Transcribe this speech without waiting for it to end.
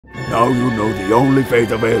Now you know the only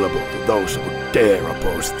fate available to those who would dare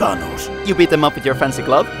oppose Thanos. You beat them up with your fancy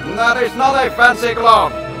glove? That is not a fancy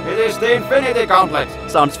glove. It is the Infinity Gauntlet.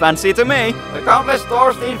 Sounds fancy to me. The Gauntlet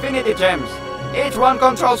stores the Infinity Gems. Each one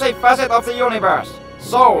controls a facet of the universe.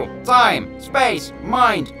 Soul, time, space,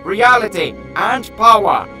 mind, reality, and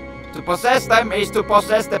power. To possess them is to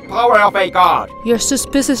possess the power of a god. You're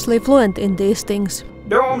suspiciously fluent in these things.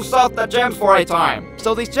 Doom sought the gems for a time.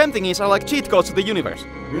 So these gem thingies are like cheat codes to the universe.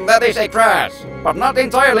 That is a crass, but not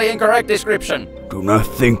entirely incorrect description. Do not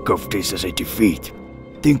think of this as a defeat.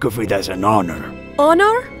 Think of it as an honor.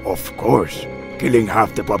 Honor? Of course. Killing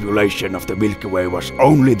half the population of the Milky Way was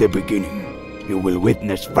only the beginning. You will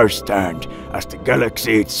witness firsthand as the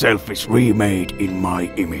galaxy itself is remade in my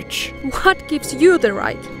image. What gives you the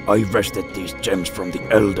right? I wrested these gems from the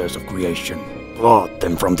elders of creation, brought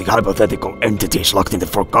them from the hypothetical entities locked in the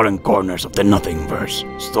forgotten corners of the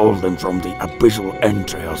Nothingverse, stole them from the abyssal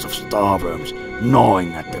entrails of star worms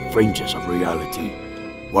gnawing at the fringes of reality.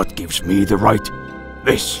 What gives me the right?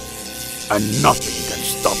 This. And nothing can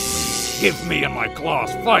stop me. Give me and my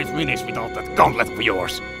claws 5 minutes without that gauntlet of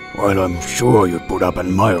yours. While I'm sure you'd put up an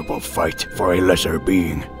admirable fight for a lesser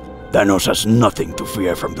being, Thanos has nothing to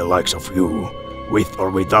fear from the likes of you, with or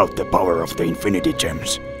without the power of the Infinity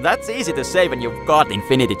Gems. That's easy to say when you've got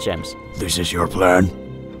Infinity Gems. This is your plan?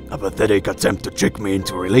 A pathetic attempt to trick me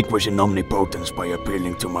into relinquishing omnipotence by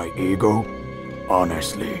appealing to my ego?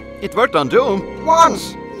 Honestly. It worked on Doom.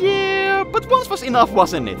 Once! Yeah, but once was enough,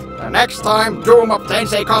 wasn't it? The next time Doom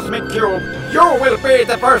obtains a cosmic cube, you will be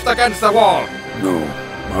the first against the wall. No,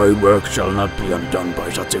 my work shall not be undone by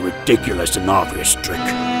such a ridiculous and obvious trick.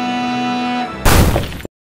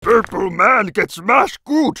 Purple man gets smashed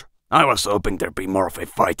good! I was hoping there'd be more of a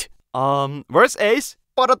fight. Where's Ace?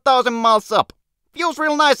 About 1,000 miles up. Feels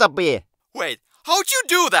real nice up here. Wait, how'd you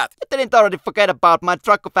do that? You didn't already forget about my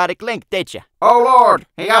Dracophatic link, did you? Oh lord,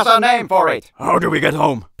 he has a name for it. How do we get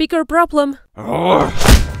home? Bigger problem.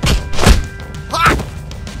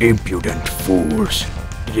 Impudent fools.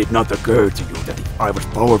 Did it not occur to you that if I was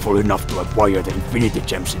powerful enough to acquire the Infinity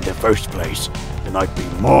Gems in the first place, then I'd be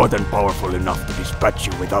more than powerful enough to dispatch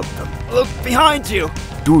you without them? Look behind you!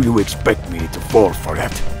 Do you expect me to fall for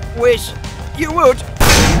that? Wish you would!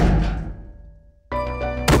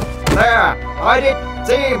 There, I did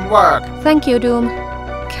teamwork. Thank you, Doom.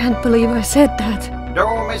 Can't believe I said that.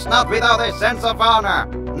 Doom is not without a sense of honor.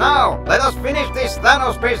 Now, let us finish this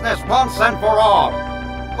Thanos business once and for all.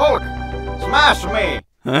 Hulk, smash me!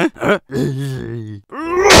 Huh?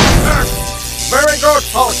 Very good,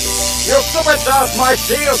 Hulk. You've supercharged my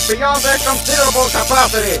shields beyond their considerable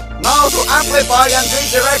capacity. Now to amplify and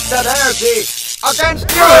redirect that energy against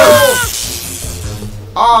you!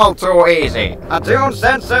 All too easy. Attune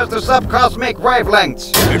sensors to subcosmic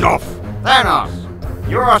wavelengths. Enough! Thanos,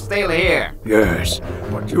 you are still here. Yes,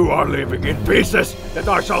 but you are living in pieces that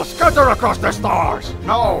I shall scatter across the stars!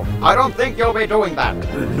 No, I don't think you'll be doing that.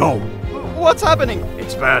 No! What's happening?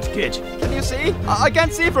 It's bad, kid. Can you see? I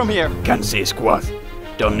can't see from here. Can't see squat.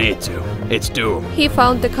 Don't need to. It's Doom. He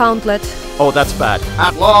found the Gauntlet. Oh, that's bad.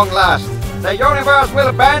 At long last, the universe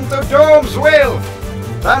will bend to Doom's will.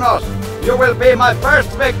 Thanos, you will be my first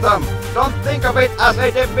victim. Don't think of it as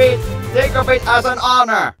a defeat. Think of it as an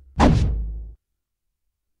honor.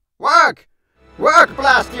 Work! Work,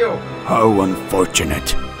 blast you! How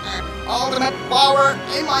unfortunate. Ultimate power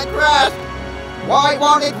in my grasp. Why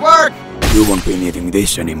won't it work? You won't be needing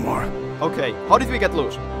this anymore. Okay, how did we get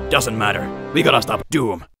loose? Doesn't matter. We gotta stop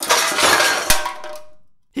Doom.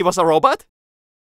 He was a robot?